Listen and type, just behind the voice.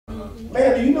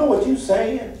Man, do you know what you're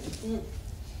saying?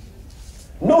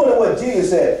 Knowing what Jesus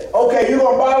said, okay, you're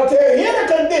going to volunteer in a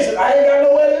condition. I ain't got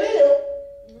nowhere to live.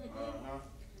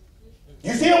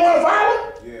 You still want to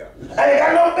follow? Yeah. I ain't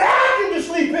got no bathroom to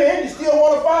sleep in. You still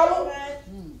want to follow?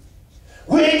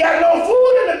 We ain't got no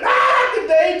food in the bag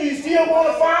today. Do you still want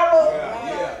to follow?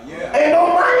 Yeah. Ain't no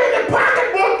money in the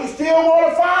pocketbook. You still want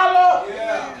to follow?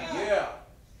 Yeah.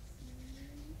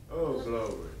 Oh,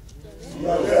 glory.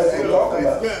 That's what I'm talking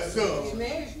about.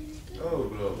 Oh,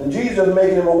 glory. And Jesus is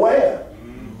making them aware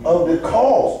of the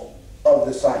cost of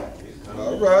disciple.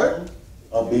 All right.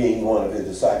 Of being one of his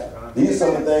disciples. These are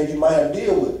some of the things you might have to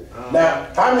deal with. Now,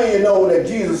 how many of you know that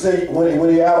Jesus said when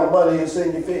you're out of money, he'll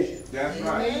send you fishing? That's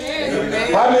right.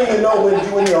 How many of you know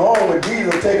when you're home with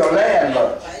Jesus, take a land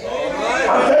lunch?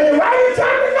 I'm telling you right in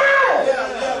chapter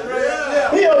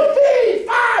 9. He'll feed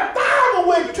 5,000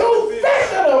 with 2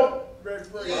 fish in them.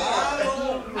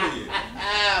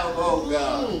 Oh,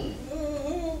 God.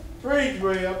 Preach,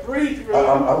 Ray. Preach, Ray.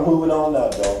 I'm moving on now,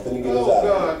 dog. Finna get us out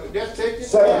of here. Just take it.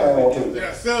 Second thing I want to do.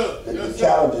 Yes, sir. The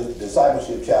challenges,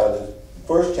 discipleship challenges.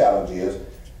 First challenge is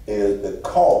the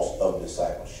cost of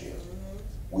discipleship.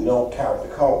 We don't count the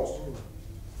cost.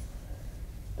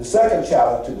 The second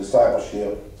challenge to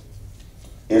discipleship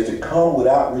is to come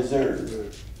without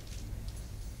reserve.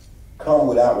 Come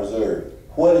without reserve.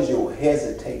 What is your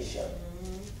hesitation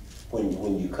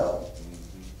when you come?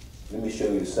 Let me show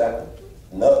you the second.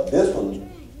 No, this one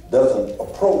doesn't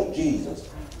approach Jesus.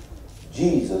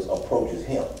 Jesus approaches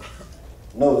him.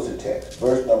 Notice the text,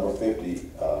 verse number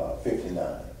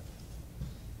 59.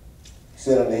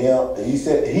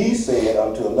 He said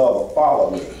unto another, follow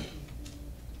me.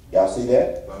 Y'all see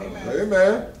that?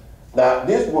 Amen. Now,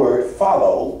 this word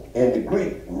follow in the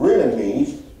Greek really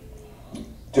means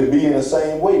to be in the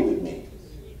same way with me.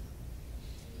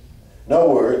 In other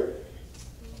words,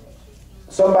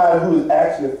 somebody who is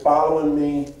actually following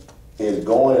me is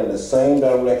going in the same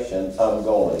direction I'm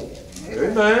going in.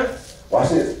 Amen. Watch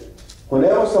this.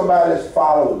 Whenever somebody is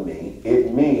following me,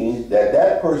 it means that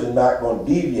that person is not going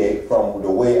to deviate from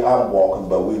the way I'm walking,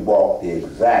 but we walk the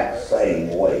exact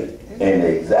same way, in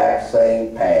the exact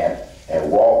same path,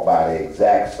 and walk by the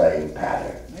exact same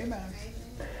pattern. Amen.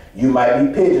 You might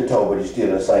be pigeon-toed, but you're still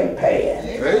in the same path.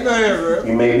 Amen.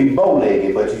 You may be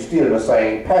bow-legged, but you're still in the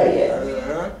same path.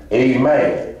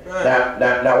 Amen.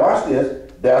 Now watch this.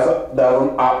 There's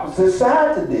an opposite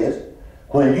side to this.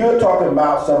 When you're talking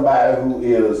about somebody who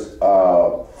is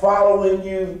following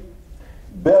you,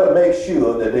 better make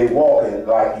sure that they're walking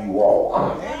like you walk.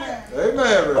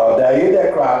 Amen. Because there is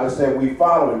that crowd that said we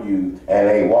following you and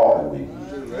ain't walking with you.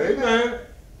 Amen.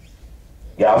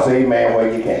 Y'all say amen where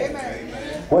you can.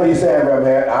 What are you saying,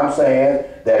 Brother? I'm saying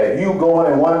that if you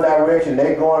going in one direction,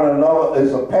 they going in another,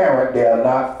 it's apparent they are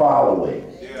not following.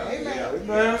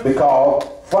 Amen. Because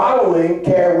following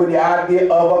carry with the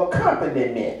idea of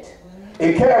accompaniment.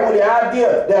 It carries with the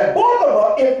idea that both of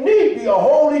us, if need be, will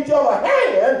hold each other's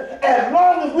hand as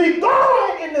long as we're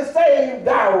going in the same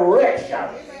direction.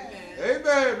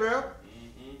 Amen, bro.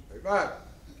 Amen.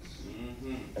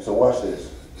 And so watch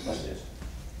this. Watch this.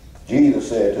 Jesus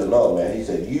said to another man, he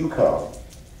said, you come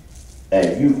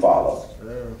and you follow.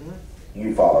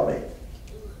 You follow me.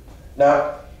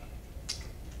 Now,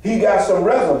 he got some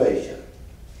reservation.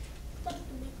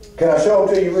 Can I show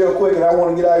them to you real quick and I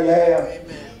want to get out of your hair?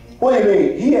 What do you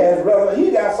mean?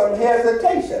 He got some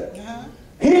hesitation.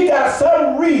 He got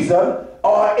some reason,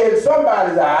 or in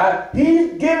somebody's eye,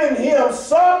 he's giving him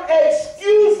some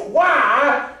excuse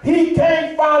why he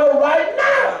can't follow right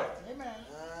now.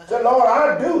 Say, Lord,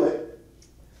 I'll do it,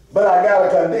 but I got a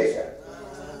condition.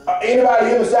 Anybody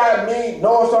here beside me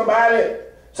know somebody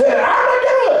saying, I'm going to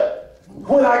do it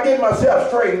when I get myself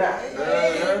straightened out.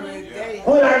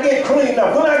 When I get cleaned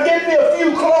up, when I get me a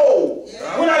few clothes,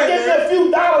 when I get me a few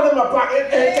dollars in my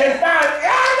pocket and find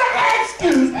every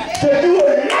excuse to do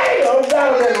it later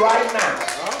rather than right now.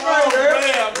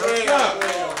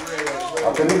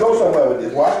 Okay, let me go somewhere with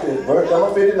this. Watch this, verse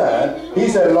number 59. He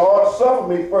said, Lord, suffer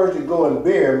me first to go and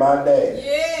bury my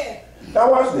dad. Now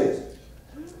watch this.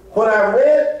 When I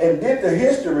read and did the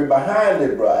history behind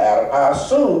it, Brother Adam, I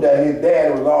assumed that his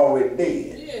dad was already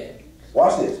dead.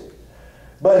 Watch this.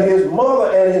 But his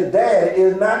mother and his dad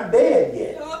is not dead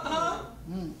yet.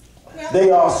 They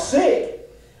are sick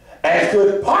and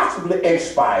could possibly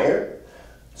expire.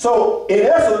 So, in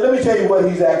essence, let me tell you what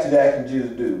he's actually asking Jesus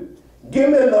to do. Give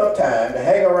me enough time to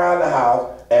hang around the house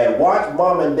and watch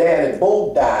mom and daddy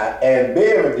both die and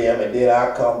bury them, and then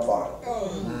I'll come follow.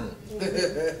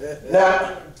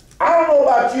 Now, I don't know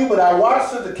about you, but I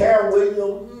watched Sister Carol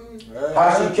Williams,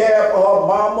 how she cared for her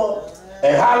mama,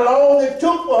 and how long it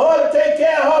took for her to take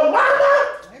care of her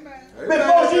mama.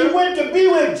 be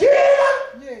with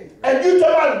Jesus, and you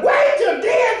talking about wait till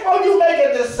then before you make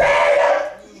a decision.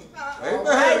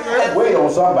 Amen. Wait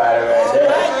on somebody right there.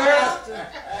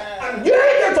 You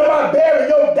ain't just talking about burying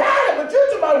your daddy, but you're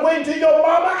talking about waiting till your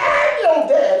mama and your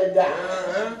daddy die.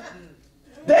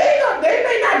 They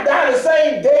may not die the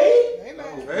same day.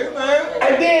 Amen.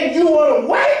 And then you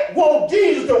want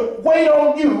Jesus to wait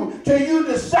on you till you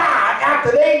decide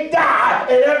after they die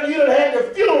and after you done had the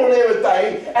funeral and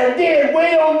everything, and then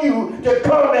wait on you to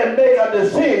come and make a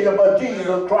decision for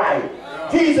Jesus Christ.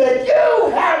 Jesus said, you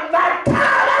have not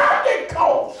tied out the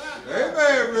cost.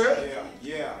 Amen, man.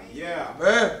 Yeah.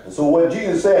 Man. So what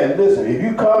Jesus said, listen, if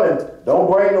you come and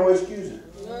don't bring no excuses.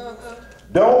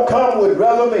 Don't come with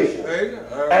reservation.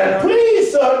 And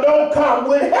please, sir, don't come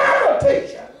with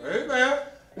hesitation. Amen.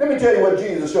 Let me tell you what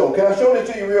Jesus showed. Can I show this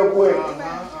to you real quick?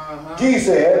 Jesus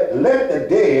said, let the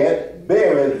dead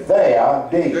bury their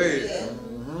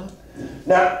dead.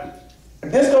 Now,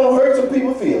 this gonna hurt some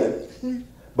people's feelings,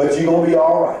 but you're gonna be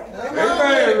all right.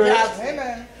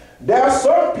 Amen. There are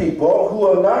some people who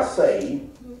are not saved,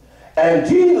 and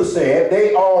Jesus said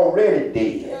they already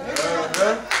dead.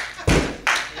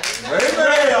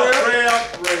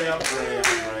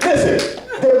 Listen,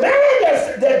 the man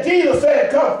that Jesus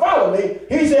said, come follow me,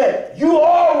 he said, you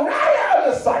already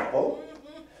a disciple,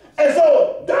 and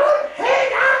so don't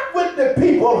hang out with the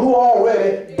people who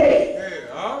already dead.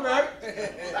 All right.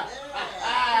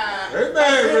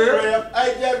 Amen.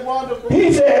 Ain't that wonderful?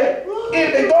 He said,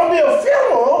 if there's going to be a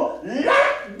funeral,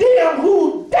 let them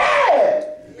who died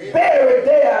bury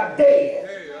their dead.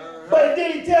 But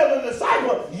then he tells the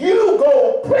disciple, you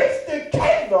go preach the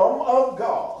kingdom of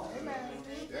God.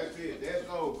 That's it. That's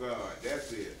oh God.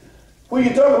 That's it. When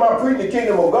you're talking about preaching the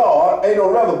kingdom of God, ain't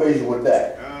no reservation with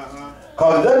that.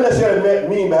 Because it doesn't necessarily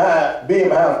mean being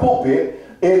behind the pulpit.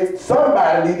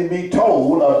 Somebody needs to be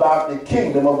told about the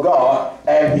kingdom of God,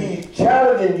 and he's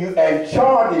challenging you and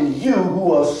charging you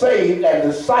who are saved and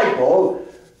discipled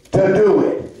to do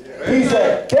it. He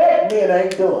said, dead men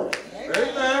ain't doing it.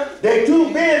 They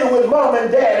too busy with mom and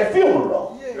dad at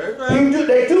funeral.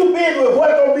 They too busy with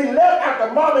what's going to be left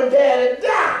after mom and dad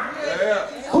die.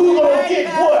 Who's going to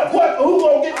get what? Who's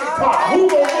going to get the car?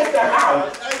 Who's going to get the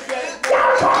house?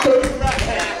 Y'all talk to me.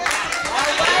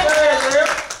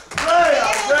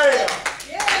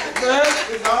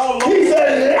 He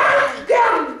said, let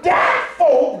them die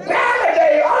for bury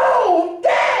their own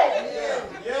dead.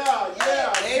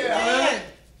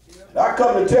 I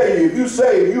come to tell you, if you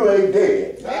saved, you ain't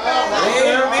dead.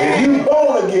 If you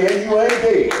born again, you ain't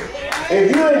dead.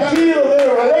 If you and Jesus in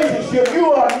a relationship,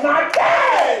 you are not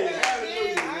dead.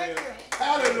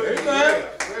 Hallelujah.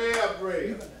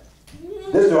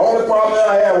 This is the only problem that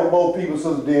I have with most people,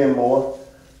 Sister Denmore.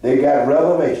 They got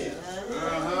reservations.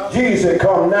 Jesus said,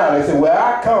 come now. They said, well,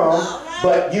 I come,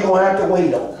 but you're going to have to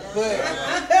wait on me.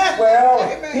 Well,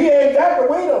 he ain't got to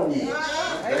wait on you.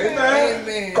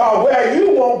 Because where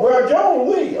you want Brother Jones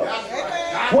will.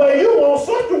 Where you want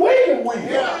Sister William will.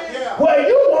 Where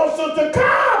you want Sister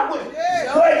Cobb will.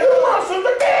 Where you want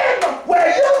Sister Gander. Where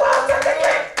you want Sister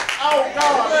Gander. Oh,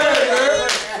 God.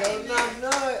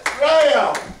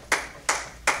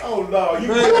 Oh, Lord. You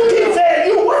keep saying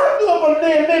you want to do it, but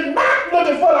then not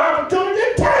looking for the opportunity to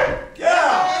take it.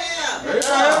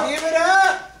 Give it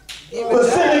up. But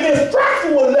see, the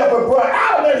instruction was left with Brother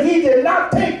Allen, and he did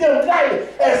not take them lightly.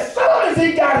 As soon as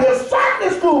he got his Sunday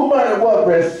school money was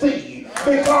received,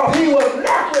 because he was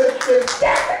left with the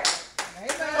debt.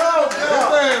 Oh,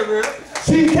 God.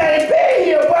 She can't be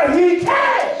here, but he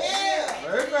can.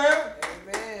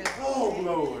 Oh,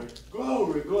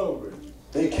 glory.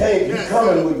 They can't be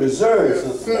coming with reserves,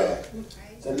 Sister Man.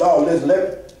 Said, Lord, listen,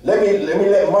 let me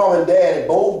let mom and daddy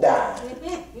both die.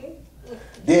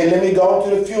 Then let me go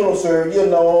to the funeral service,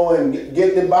 and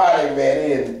get the body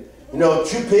ready, and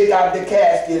you pick out the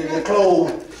casket and the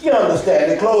clothes. You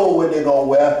understand, the clothes what they're gonna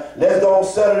wear. Let's go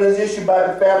settle this issue by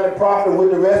the family property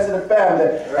with the rest of the family.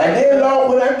 And then, Lord,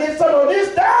 when I get some of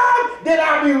this done, then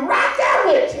I'll be right there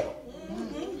with you.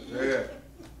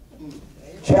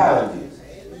 Challenges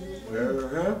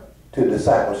to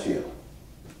discipleship.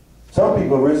 Some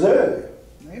people reserve.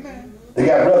 They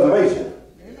got reservations.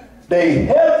 They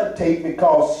hesitate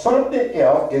because something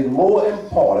else is more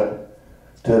important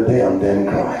to them than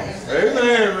Christ.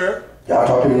 Y'all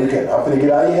talk to me again. I'm going to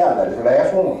get out of here now. This is the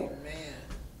last one.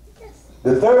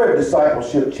 The third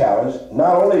discipleship challenge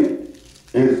not only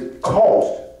is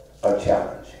cost a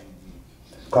challenge,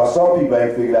 because some people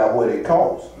ain't figured out what it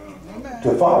costs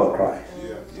to follow Christ.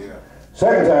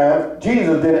 Second time,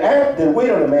 Jesus didn't wait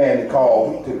on the man to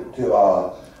call him.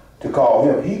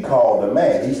 He called the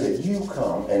man. He said, you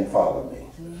come and follow me.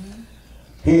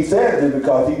 He said this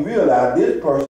because he realized this person